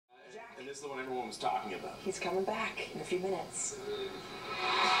This is the one everyone was talking about. He's coming back in a few minutes.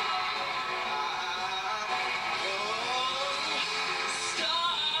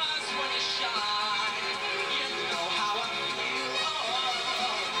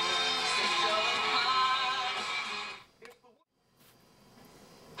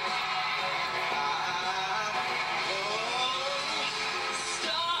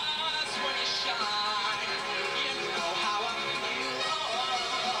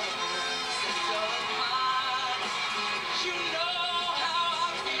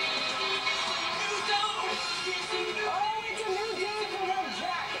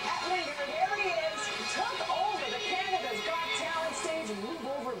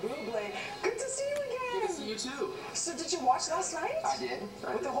 Too. So did you watch last night? I did.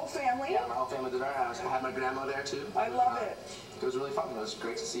 With the whole family? Yeah, my whole family did. I had my grandma there too. I love it. It was really fun. It was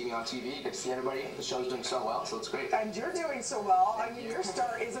great to see me on TV, get to see everybody. The show's doing so well, so it's great. And you're doing so well. I mean, your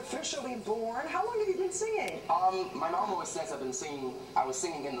star is officially born. How long have you been singing? My mom always says I've been singing. I was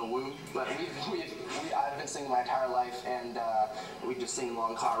singing in the womb, but I've been singing my entire life, and we just sing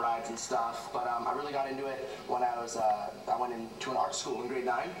long car rides and stuff. But I really got into it when I went into an art school in grade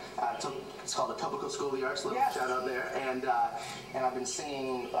 9. It's called the Topical School of the Arts. Little shout out there. And I've been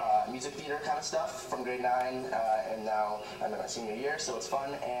singing music theater kind of stuff from grade 9, and now I'm in my senior year, so it's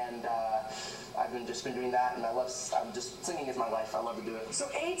fun. And I've just been doing that, and I'm just singing is my life. I love to do it. So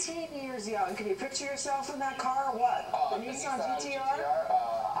 18 years young, can you picture yourself in that car or what? The Nissan GTR?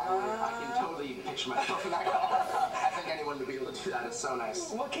 I can totally picture myself in that car. I think anyone would be able to do that. It's so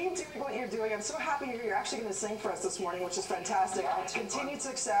nice. Well, keep doing what you're doing. I'm so happy you're actually going to sing for us this morning, which is fantastic. Yeah, Continued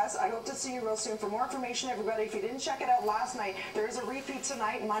success. I hope to see you real soon. For more information, everybody, if you didn't check it out last night, there is a repeat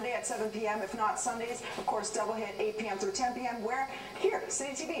tonight, Monday at 7 p.m. If not, Sundays, of course, double hit 8 p.m. through 10 p.m. Where? Here,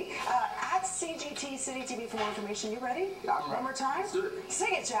 City TV. At CGT City TV for more information. You ready? Yeah, I'm ready. One more time? Let's do it.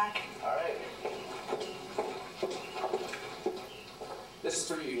 Sing it, Jack. All right. This is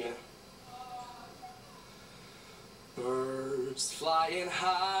for you, Ian. Birds flying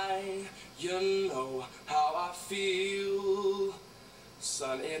high, you know how I feel.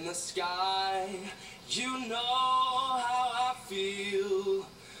 Sun in the sky, you know how I feel.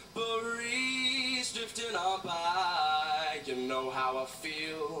 Breeze drifting on by, you know how I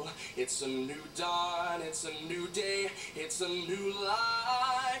feel. It's a new dawn, it's a new day, it's a new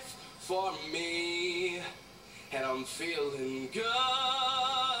life for me, and I'm feeling good.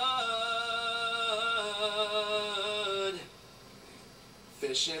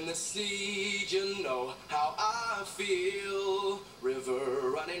 Fish in the sea, you know how I feel.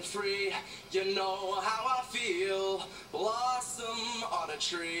 River running free, you know how I feel. Blossom on a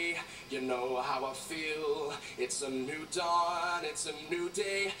tree, you know how I feel. It's a new dawn, it's a new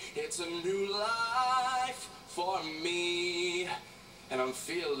day, it's a new life for me, and I'm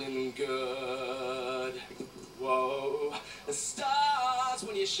feeling good. Whoa, the stars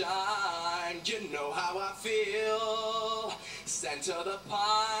when you shine, you know how I feel. Scent of the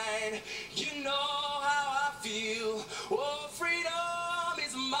pine, you know how I feel. Oh, freedom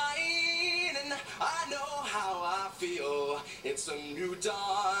is mine, and I know how I feel. It's a new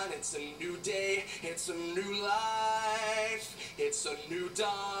dawn, it's a new day, it's a new life. It's a new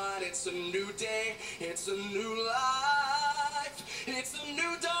dawn, it's a new day, it's a new life. It's a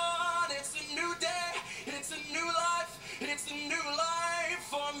new dawn, it's a new day, it's a new life, it's a new life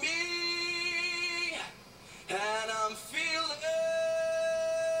for me, and I'm feeling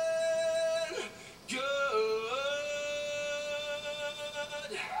good.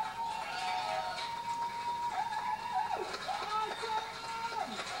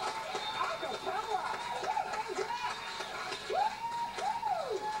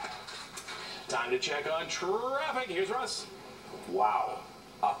 Time to check on traffic. Here's Russ. Wow.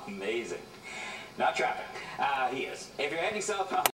 Amazing. Not traffic. He is. If you're heading southbound